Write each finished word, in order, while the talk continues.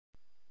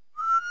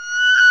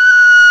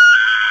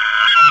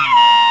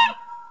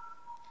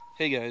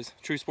Hey guys,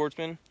 True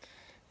Sportsman,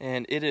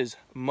 and it is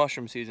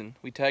mushroom season.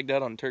 We tagged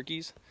out on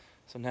turkeys,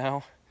 so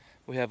now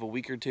we have a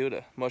week or two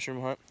to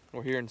mushroom hunt.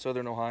 We're here in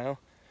southern Ohio,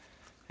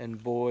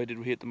 and boy did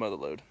we hit the mother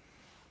load.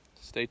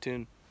 Stay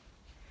tuned.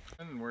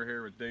 And we're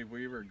here with Dave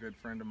Weaver, a good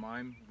friend of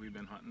mine. We've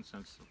been hunting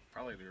since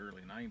probably the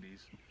early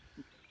 90s.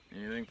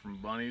 Anything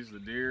from bunnies to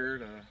deer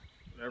to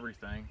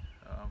everything.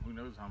 Who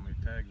knows how many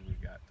tags we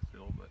got to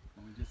fill, but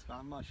we just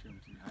found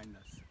mushrooms behind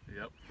us.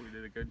 Yep, we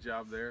did a good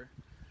job there.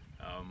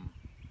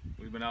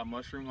 We've been out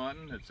mushroom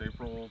hunting. It's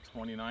April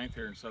 29th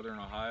here in southern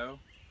Ohio,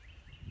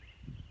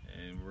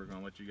 and we're going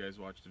to let you guys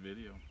watch the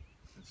video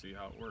and see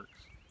how it works.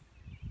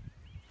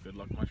 Good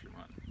luck mushroom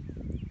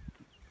hunting.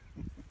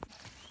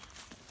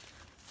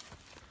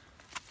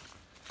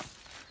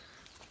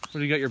 What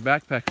do you got your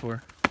backpack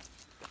for?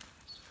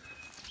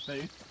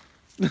 Faith.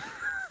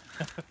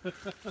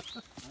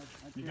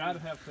 You gotta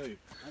have faith.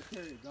 I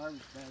carry a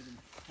garbage bag, and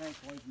Hank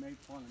always made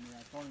fun of me.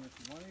 I told him,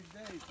 "It's one of these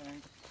days,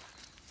 Hank."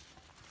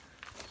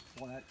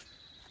 Boy, that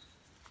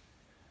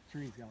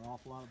tree's got an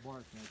awful lot of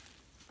bark in it.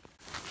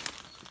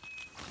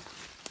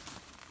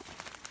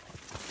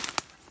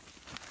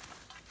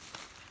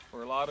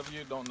 For a lot of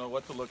you don't know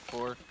what to look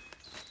for,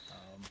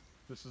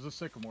 this is a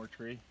sycamore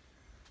tree.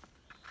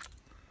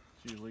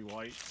 It's usually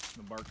white,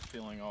 the bark's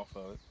peeling off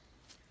of it.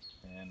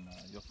 And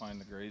you'll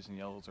find the grays and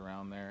yellows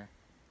around there.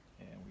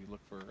 And we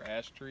look for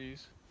ash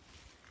trees.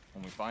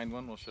 When we find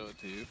one, we'll show it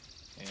to you.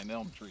 And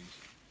elm trees.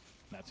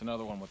 And that's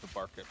another one with the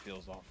bark that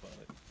peels off of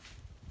it.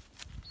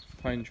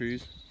 Pine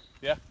trees?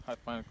 Yeah, I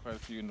find quite a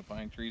few in the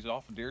pine trees,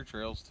 off of deer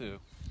trails too.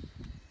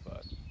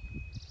 But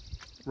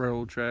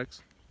Railroad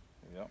tracks?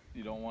 yep,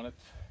 you don't want it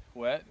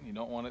wet, and you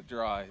don't want it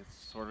dry.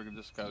 It's sort of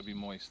just got to be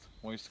moist.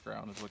 Moist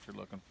ground is what you're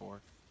looking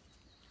for.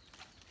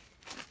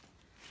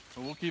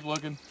 So we'll keep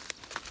looking.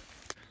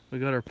 We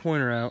got our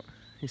pointer out.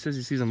 He says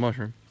he sees a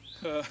mushroom.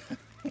 There's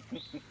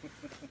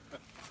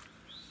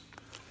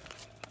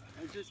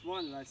just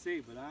one that I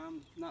see, but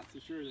I'm not so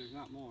sure there's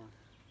not more.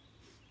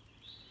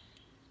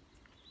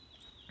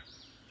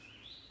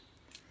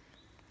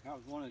 That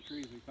was one of the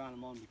trees we found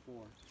them on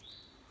before.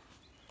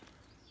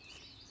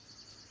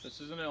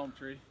 This is an elm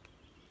tree.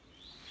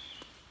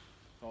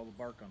 It's all the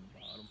bark on the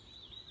bottom.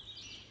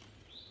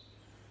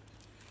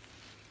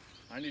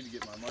 I need to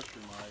get my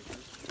mushroom eyes.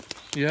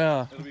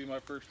 Yeah. It'll be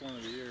my first one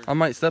of the year. I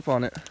might step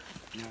on it.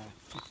 Yeah,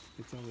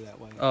 it's over that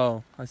way.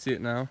 Oh, I see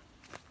it now.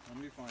 Let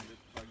me find it.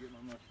 If I get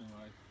my mushroom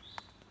eyes.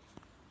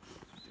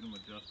 Get them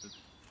adjusted.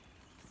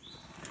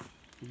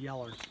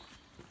 Yeller.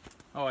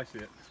 Oh, I see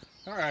it.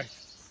 All right.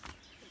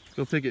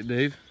 Go pick it,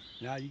 Dave.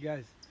 Now you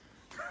guys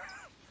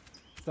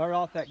start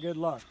off that good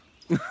luck.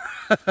 Go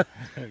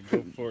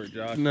for it,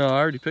 Josh. No, I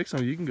already picked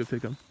some. You can go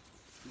pick them.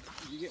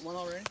 Did you get one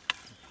already?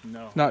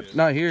 No.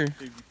 Not here.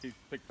 He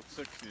picked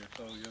 60 or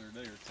so the other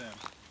day, or 10.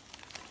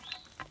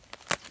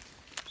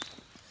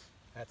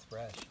 That's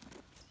fresh.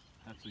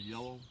 That's a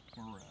yellow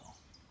morel.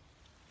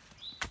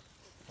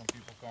 Some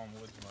people call them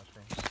woods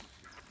mushrooms.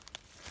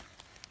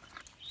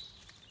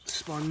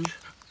 Sponge.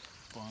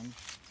 Sponge.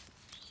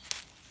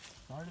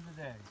 Start of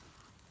the day.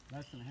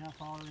 Less than a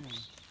half hour in. You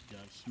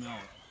gotta smell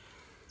it.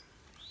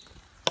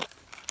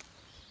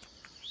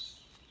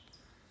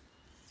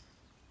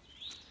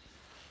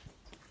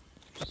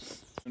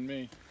 And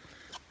me.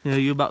 Yeah,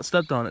 you about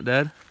stepped on it,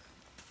 Dad.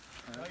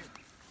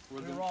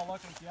 We were all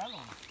looking at the other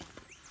one.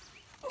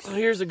 So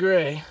here's the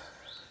gray.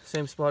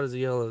 Same spot as the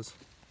yellows.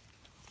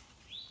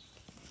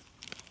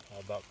 I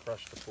about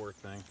crushed the poor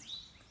thing.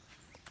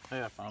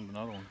 Hey, I found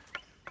another one.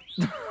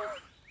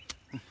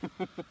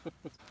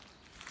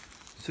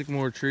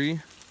 Sycamore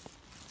tree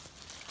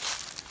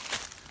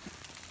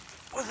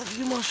with a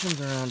few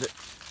mushrooms around it.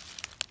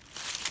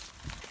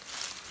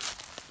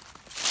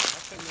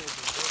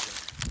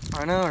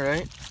 I know,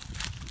 right?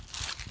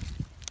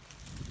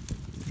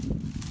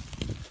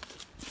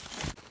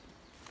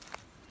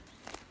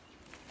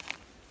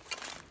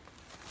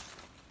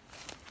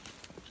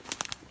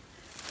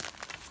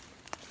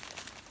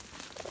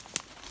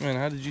 Man,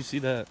 how did you see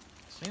that?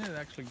 Seen it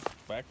actually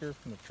back here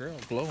from the trail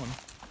glowing.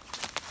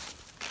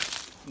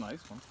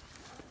 Nice one.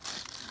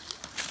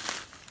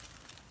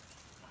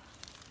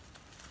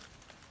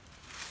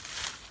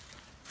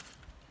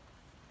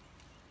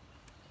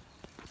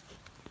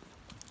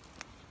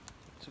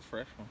 It's a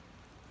fresh one.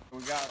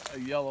 We got a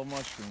yellow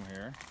mushroom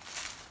here,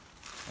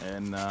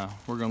 and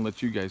we're gonna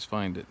let you guys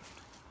find it.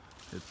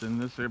 It's in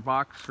this here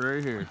box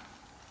right here.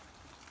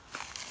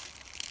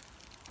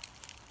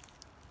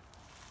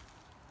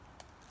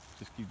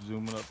 Just keep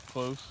zooming up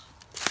close.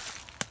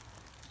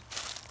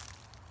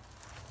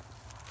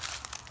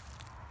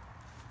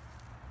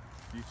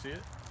 Do you see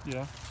it?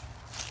 Yeah.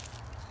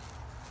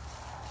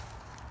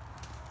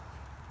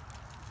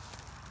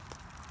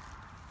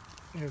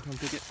 Here, come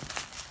pick it.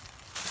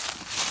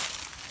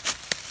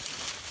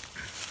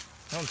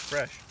 That one's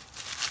fresh.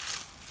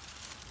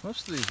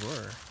 Most of these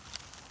were.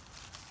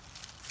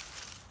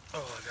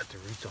 Oh, I got the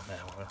roots on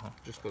that one. I'll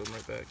just put them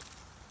right back.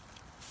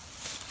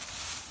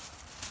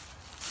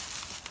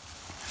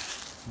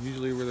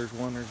 Usually where there's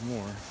one, there's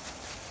more.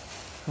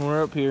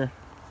 We're up here.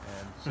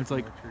 and It's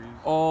like sycamore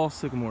trees. all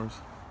sycamores.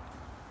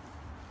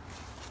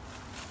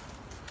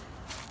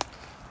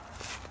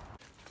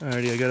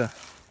 Alrighty, I got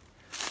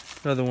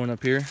another one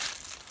up here.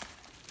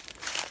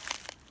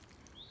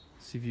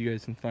 See if you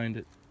guys can find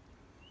it.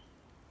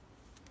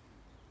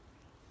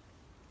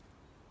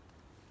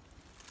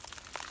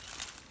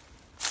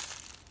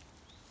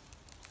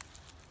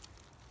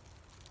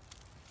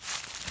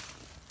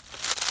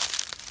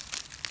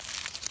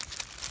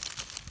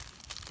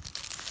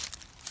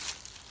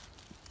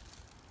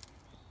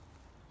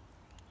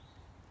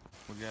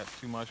 We got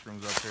 2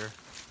 mushrooms up here.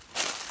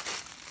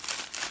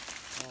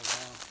 Oh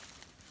wow.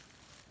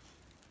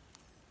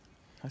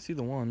 I see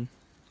the one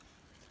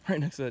right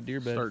next to that deer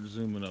bed. Start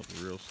zooming up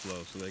real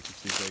slow so they can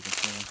see if they can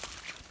swim.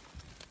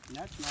 And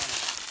that's not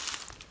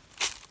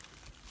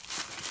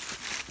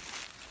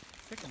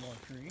a sycamore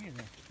tree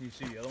either. Do you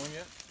see the other one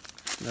yet?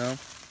 No,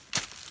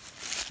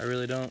 I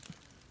really don't.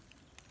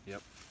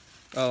 Yep.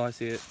 Oh, I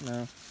see it.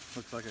 No.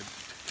 Looks like a.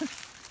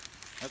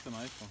 That's a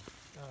nice one.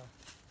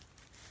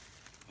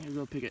 Here,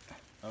 go pick it.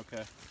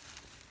 Okay.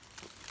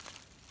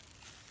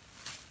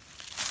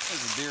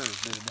 There's a deer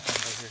bedded down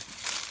right here.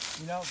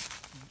 You know,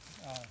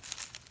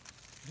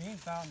 Dean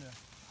found a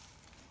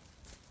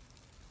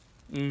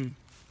You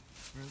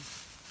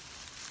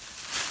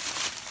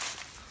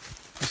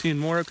seeing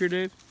more up here,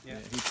 Dave? Yeah,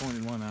 he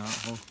pointed one out.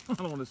 Well, I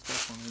don't want to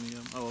step on any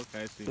of them. Oh,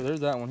 okay, I see. So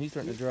there's that one. He's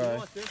starting to dry. You know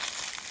what this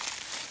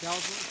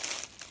tells me?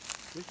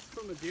 This is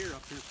from a deer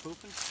up here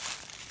pooping.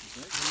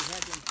 And we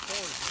had them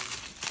spores.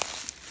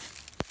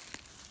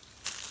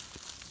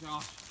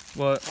 Josh,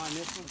 What? find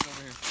this one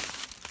over here.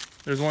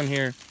 There's one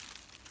here.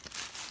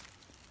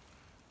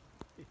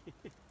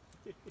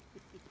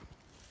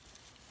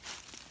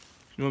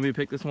 You want me to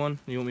pick this one?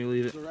 Or you want me to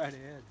leave it? Go right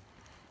ahead.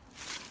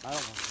 I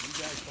don't know. You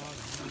guys found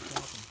it. I'm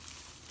talking.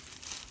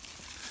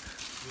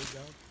 Good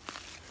job.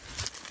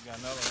 You got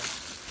another one.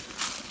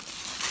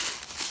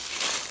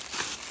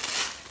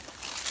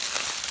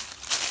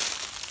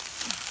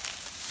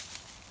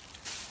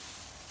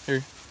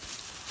 Here.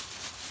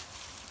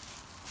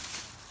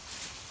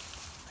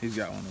 He's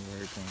got one over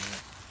here pointed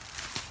out.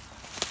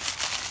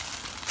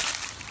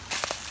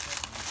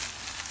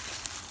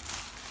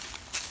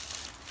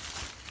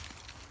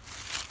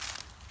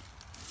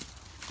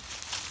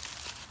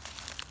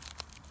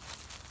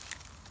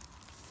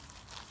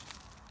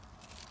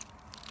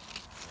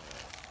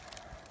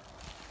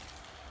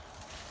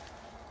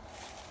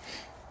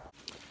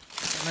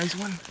 Nice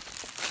one.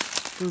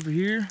 Over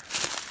here.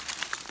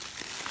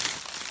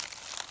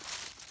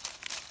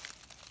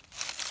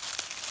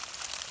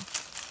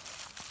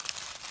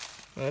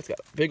 Oh, that's got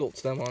a big old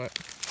stem on it.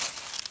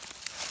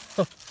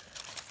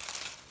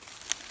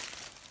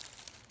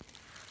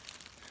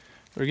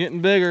 They're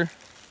getting bigger.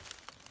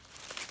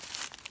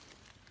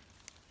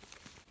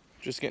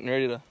 Just getting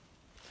ready to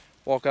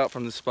walk out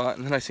from this spot,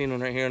 and then I seen one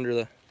right here under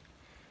the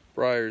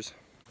briars.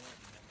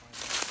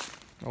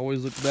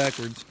 Always look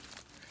backwards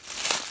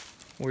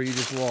where you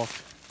just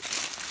walked.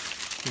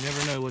 You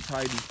never know what's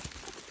hiding.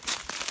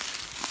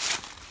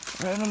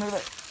 Right under there.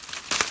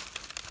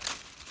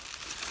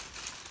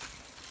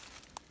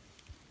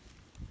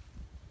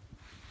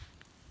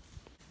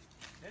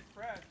 It's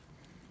fresh.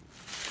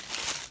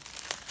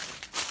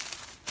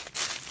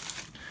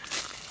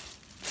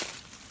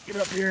 Get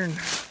up here and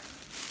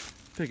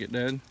pick it,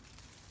 Dad.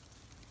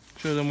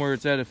 Show them where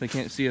it's at if they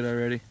can't see it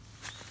already.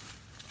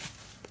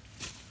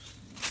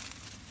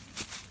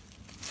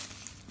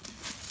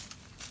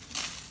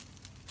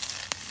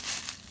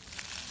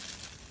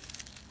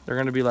 They're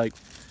gonna be like,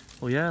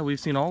 well, yeah, we've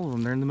seen all of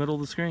them. They're in the middle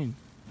of the screen.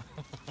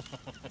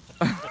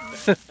 Yeah,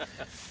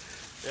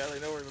 they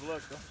know where to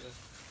look, don't they?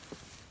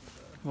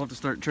 We'll have to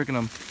start tricking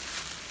them.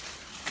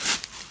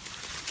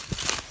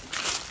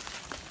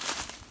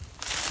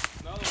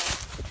 Another one.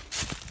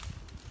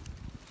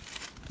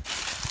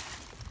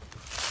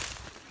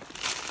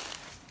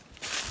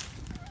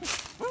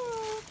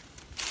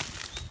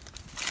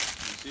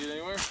 You see it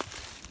anywhere?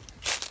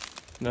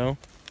 No?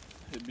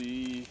 It'd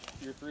be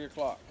your 3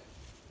 o'clock.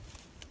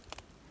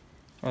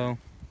 Oh,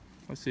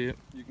 I see it.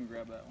 You can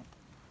grab that one.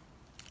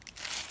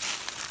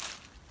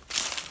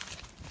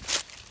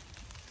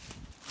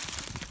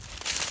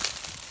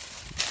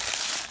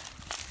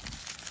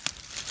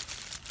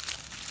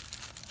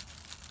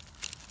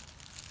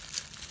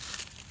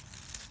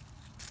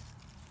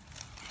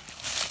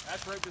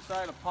 That's right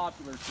beside a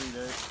poplar tree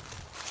there.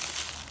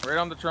 Right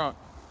on the trunk.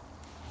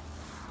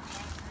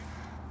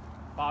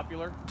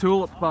 Poplar.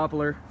 Tulip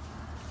poplar.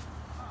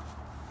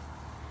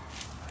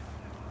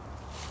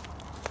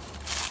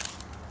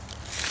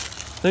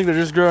 I think they're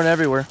just growing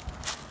everywhere. It's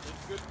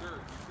good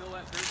dirt. You feel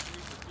that dirt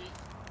beneath the feet?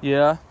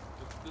 Yeah.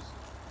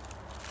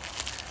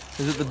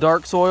 Is it the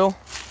dark soil?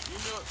 You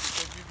know it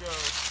because you go.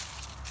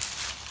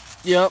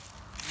 Yep.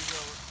 You go.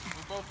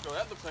 We both go.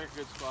 That looks like a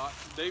good spot.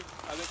 Dave,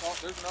 I think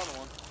there's another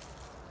one.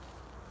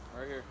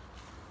 Right here.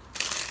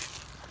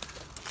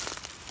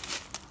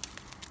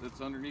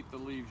 That's underneath the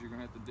leaves. You're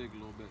gonna have to dig a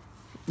little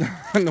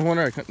bit. No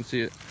wonder I couldn't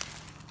see it.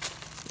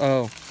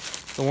 Oh,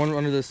 the one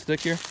under the stick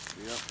here?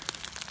 Yep.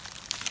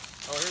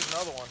 Oh, here's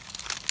another one.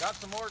 Got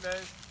some more,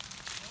 Dave.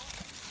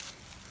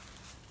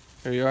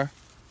 Here you are.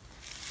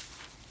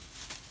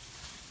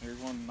 Here's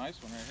one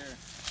nice one right here.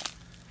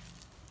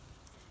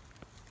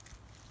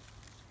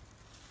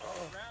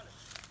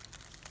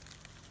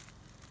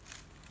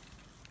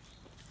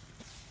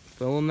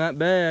 Fill in that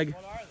bag.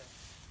 What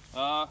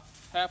are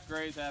they? Half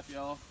grays, half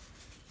yellow.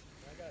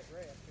 I got a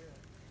gray up here.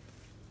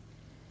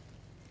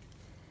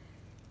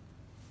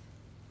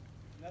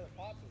 Another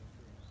popular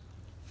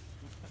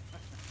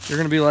tree. You're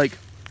gonna be like,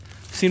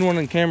 seen one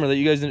on camera that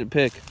you guys didn't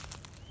pick.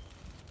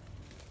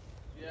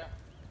 Yeah.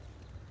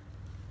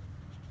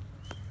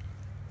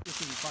 Just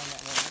so you find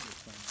that one I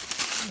just found.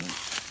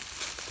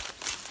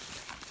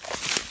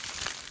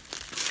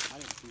 I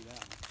didn't see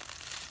that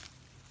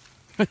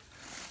one.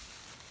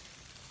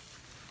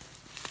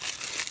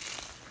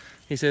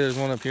 He said there's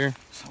one up here.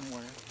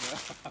 Somewhere.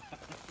 Yeah.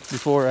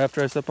 Before or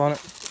after I step on it.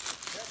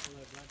 Careful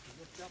there, Bud, 'cause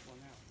we'll step on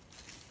that.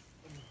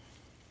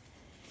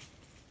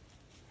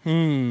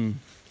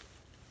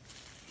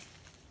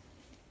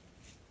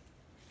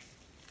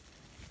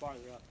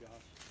 Farther up,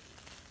 Josh.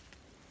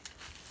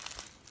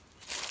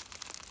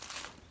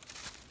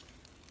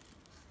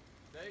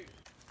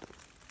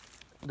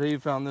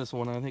 Dave found this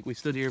one. I think we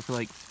stood here for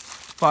like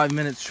 5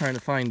 minutes trying to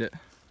find it.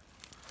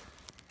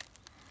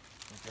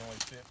 You can only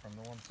see it from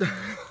the one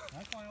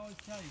That's why I always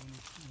tell you, when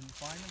you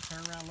find them, turn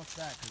around and look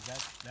back, because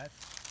that's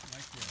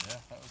right there.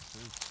 Yeah, that was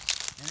true.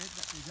 And it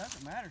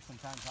doesn't matter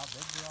sometimes how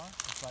big they are.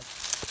 It's like,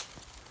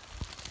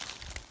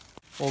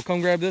 Well,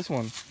 come grab this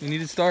one. You need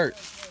to start.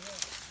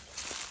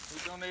 He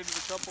donated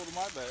a couple to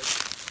my bag. I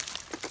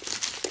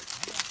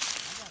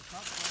got a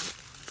couple.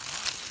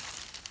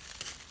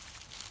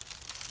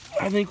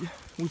 I think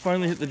we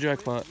finally hit the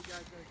jackpot. You guys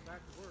gotta get back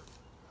to work.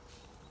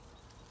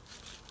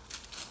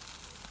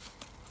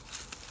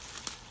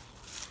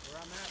 Where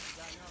I'm at, we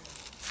got another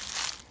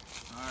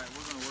one. Alright,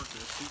 we're gonna work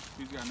this.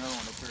 He's got another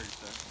one up there, he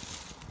said.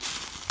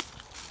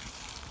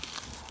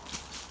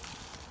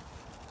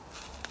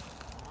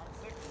 I'm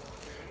sick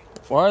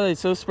of it. Why are they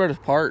so spread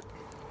apart? But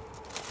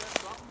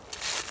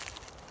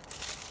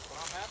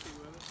I'm happy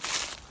with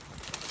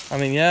it. I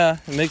mean, yeah,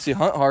 it makes you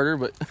hunt harder,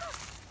 but...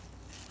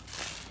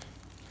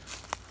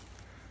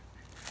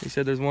 He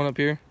said there's one up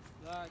here.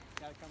 Gotta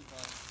come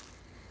far.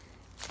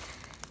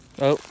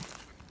 Oh.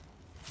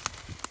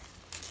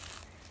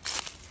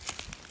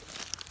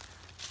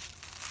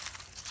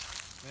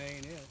 That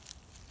ain't it.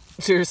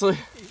 Seriously?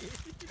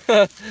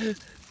 That's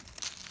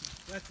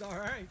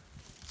alright.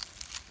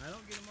 I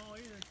don't get them all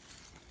either.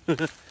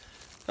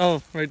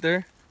 Oh, right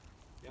there?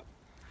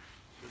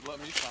 Just let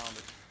me find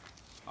it.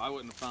 I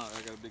wouldn't have found it.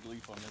 I got a big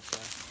leaf on this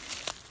side.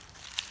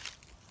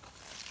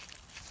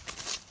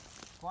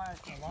 Quiet.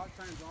 A lot of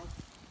times I'll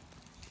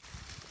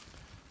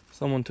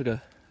Someone took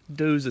a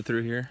dozer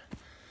through here.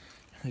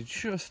 They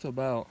just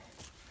about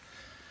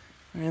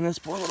ran this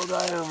poor little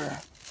guy over.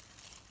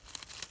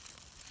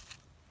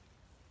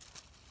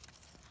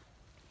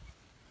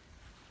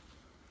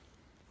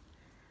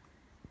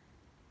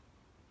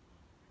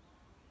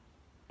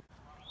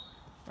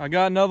 I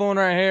got another one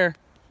right here.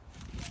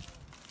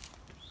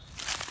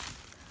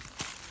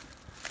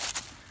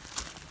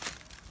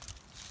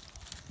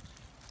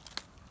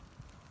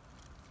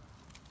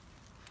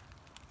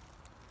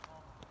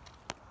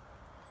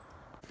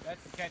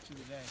 That's the catch of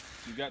the day.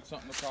 You got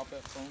something to prop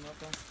that phone up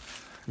on?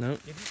 Nope.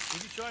 Did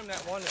you show him that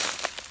one?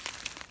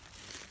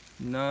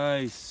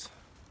 Nice.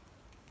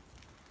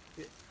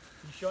 You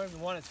show him the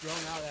one that's growing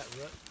out of that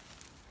root?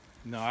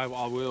 No, I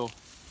will.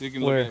 You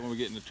can Where? look at it when we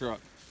get in the truck.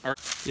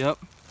 Yep.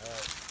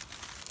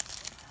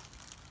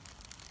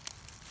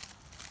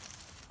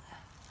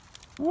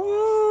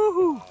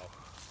 Woo!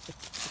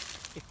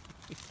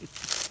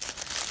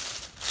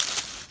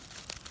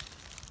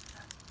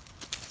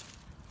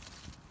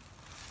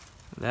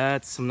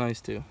 That's some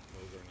nice too.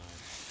 Those are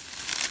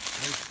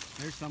nice.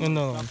 There's some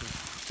Another of one. the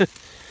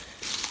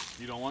stuff.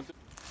 You don't want to?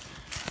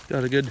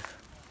 Got a good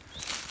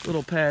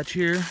little patch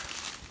here.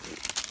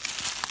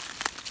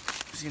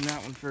 Seen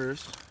that one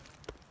first.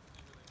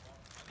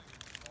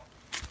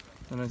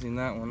 Then I seen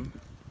that one.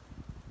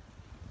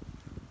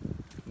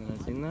 Then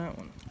I seen that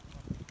one.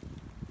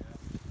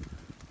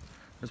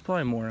 There's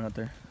probably more out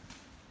there.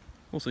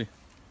 We'll see.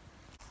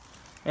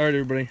 All right,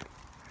 everybody.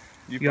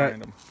 You got-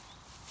 find them.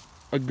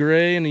 A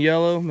gray and a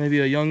yellow, maybe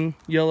a young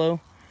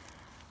yellow.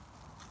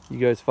 You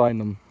guys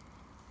find them.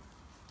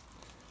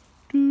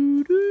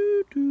 Do,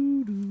 do,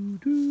 do, do,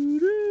 do,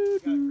 do,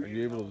 do. Are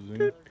you able to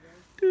zoom it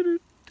Do, do,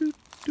 do,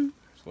 do,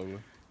 slowly?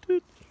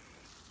 do,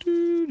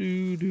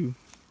 do, do.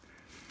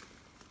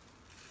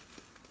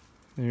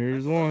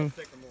 There's one.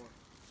 Sycamore.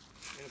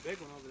 And a big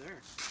one over there.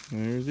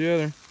 There's the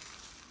other.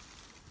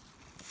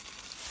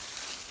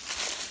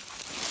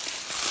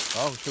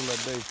 Oh, we should let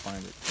Dave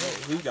find it.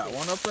 Oh, he got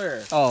one up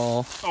there.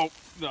 Oh. Oh,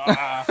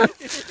 ah.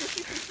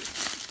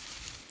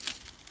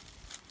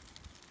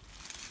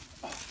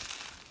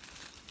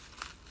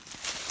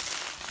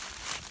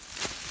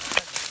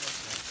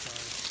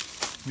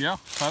 Yeah,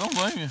 I don't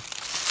blame you.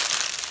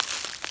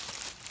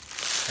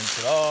 Pinch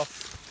it off.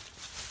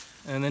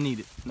 and then eat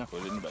it. No.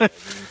 Put it in the bag.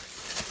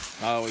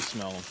 I always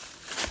smell them.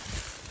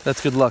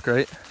 That's good luck,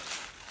 right?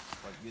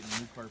 Like getting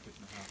new carpet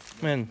in the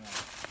house. Man,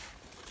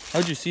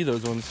 how'd you see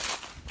those ones?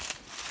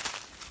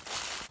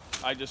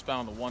 I just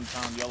found a 1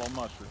 pound yellow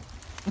mushroom.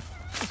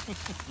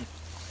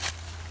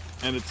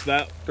 And it's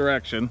that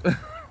direction.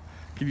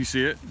 Can you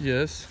see it?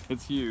 Yes.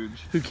 It's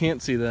huge. Who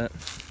can't see that?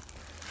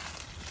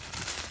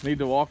 Need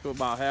to walk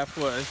about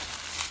halfway.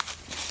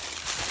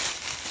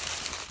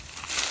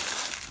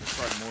 There's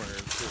probably more here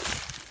too.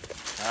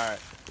 All right.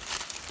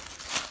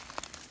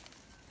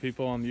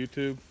 People on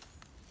YouTube,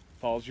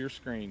 pause your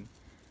screen.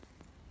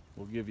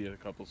 We'll give you a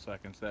couple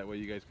seconds. That way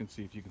you guys can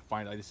see if you can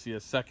find it. I just see a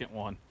second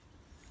one.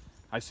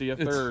 I see a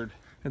third.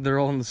 And they're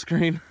all on the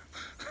screen.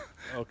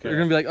 Okay. They're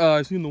gonna be like, oh,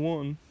 I seen the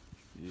one.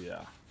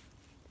 Yeah.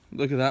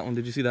 Look at that one.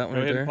 Did you see that one Go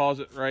right ahead there? and pause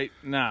it right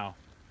now.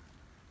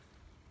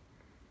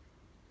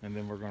 And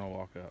then we're gonna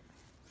walk up.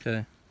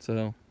 Okay,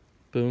 so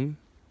boom.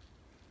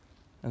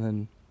 And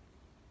then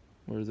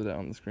where is it at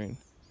on the screen?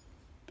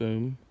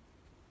 Boom.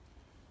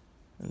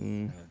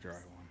 And And a dry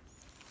one.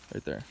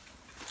 right there.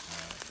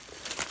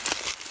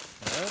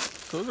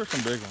 Those are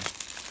some big ones.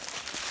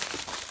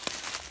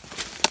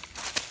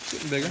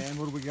 Getting bigger. And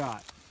what do we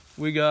got?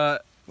 We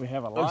got We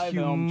have a live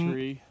elm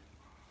tree.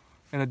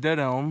 and a dead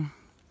elm,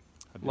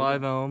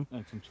 live elm,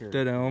 and some cherry.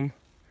 dead elm,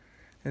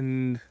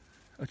 and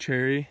a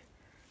cherry.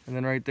 And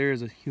then right there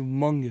is a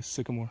humongous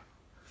sycamore.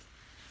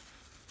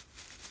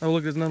 Oh,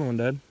 look, there's another one,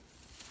 Dad.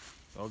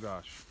 Oh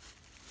gosh.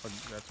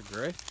 That's a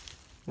gray?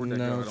 Where'd that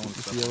No, go? I don't want to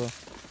it's step on it. yellow.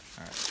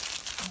 Alright.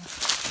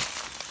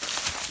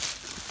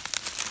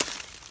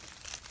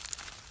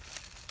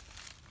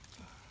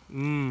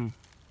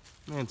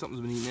 Man,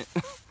 something's been eating it.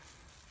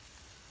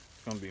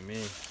 It's gonna be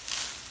me.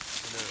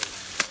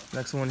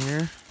 Next one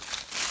here.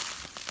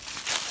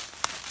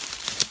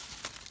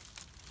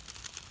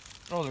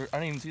 Oh, I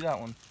didn't even see that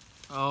one.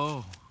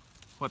 Oh.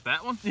 What,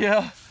 that one?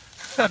 Yeah.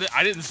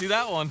 I didn't see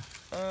that one.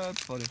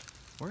 That's funny.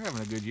 We're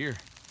having a good year.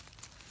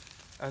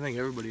 I think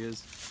everybody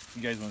is.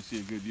 You guys want to see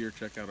a good year,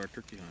 check out our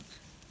turkey hunts.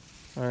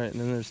 All right, and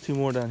then there's 2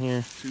 more down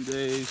here. 2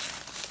 days,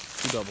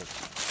 2 doubles.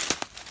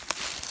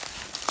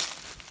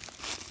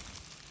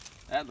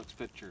 That looks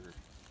picture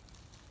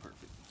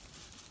perfect.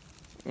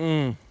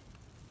 That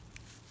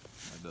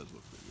does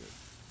look pretty good.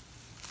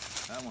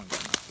 That one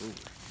got knocked over.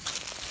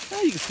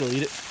 Yeah, you can still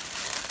eat it.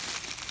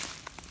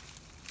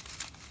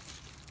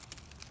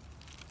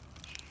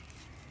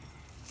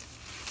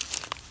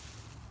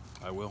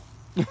 I will.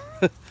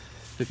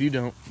 If you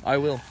don't, I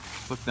will.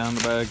 Look down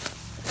the bag.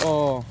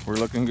 Oh, We're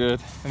looking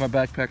good. and my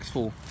backpack's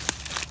full.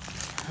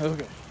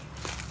 Okay.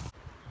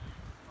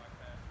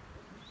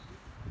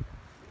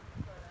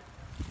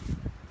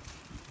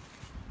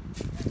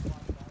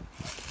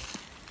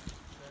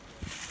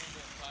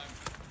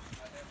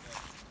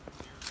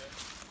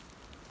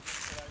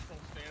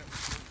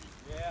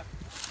 Yeah.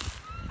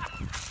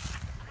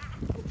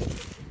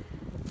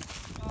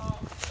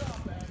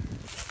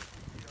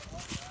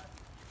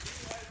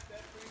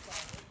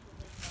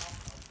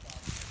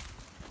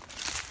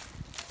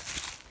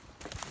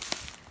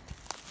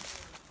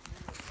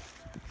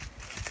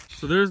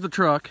 So there's the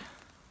truck.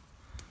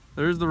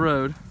 There's the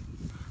road.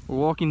 We're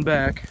walking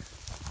back.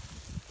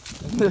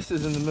 And this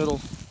is in the middle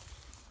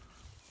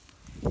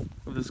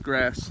of this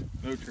grass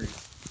No trees.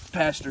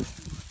 pasture.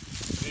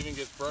 It even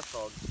gets brush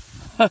hogged.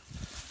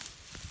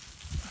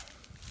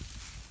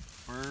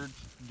 Birds,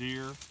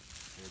 deer,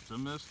 it's a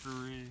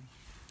mystery.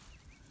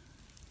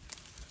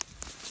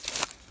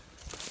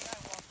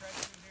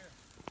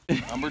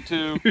 Number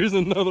 2, Here's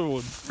another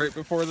one. right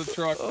before the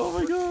truck. Oh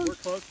my gosh. We're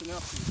close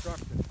enough to the truck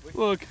that we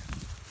Look. can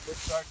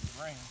start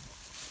to ring.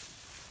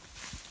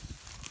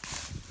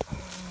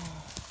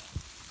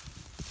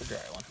 It's a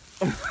dry one.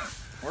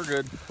 We're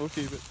good. We'll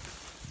keep it.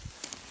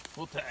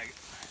 We'll tag it.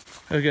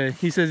 Okay,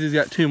 he says he's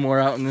got 2 more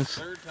out in this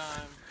 3rd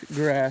time.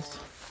 grass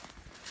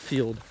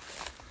field.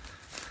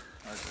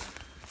 Okay.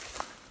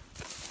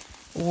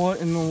 What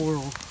in the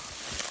world?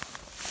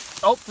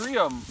 Oh, 3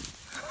 of them.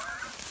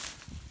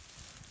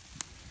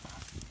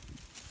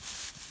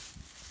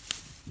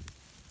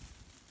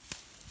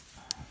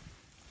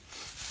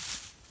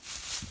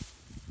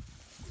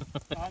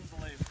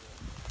 Unbelievable.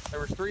 There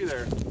was 3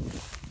 there.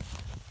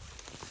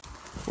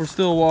 We're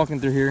still walking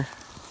through here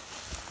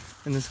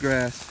in this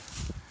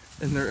grass,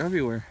 and they're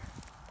everywhere.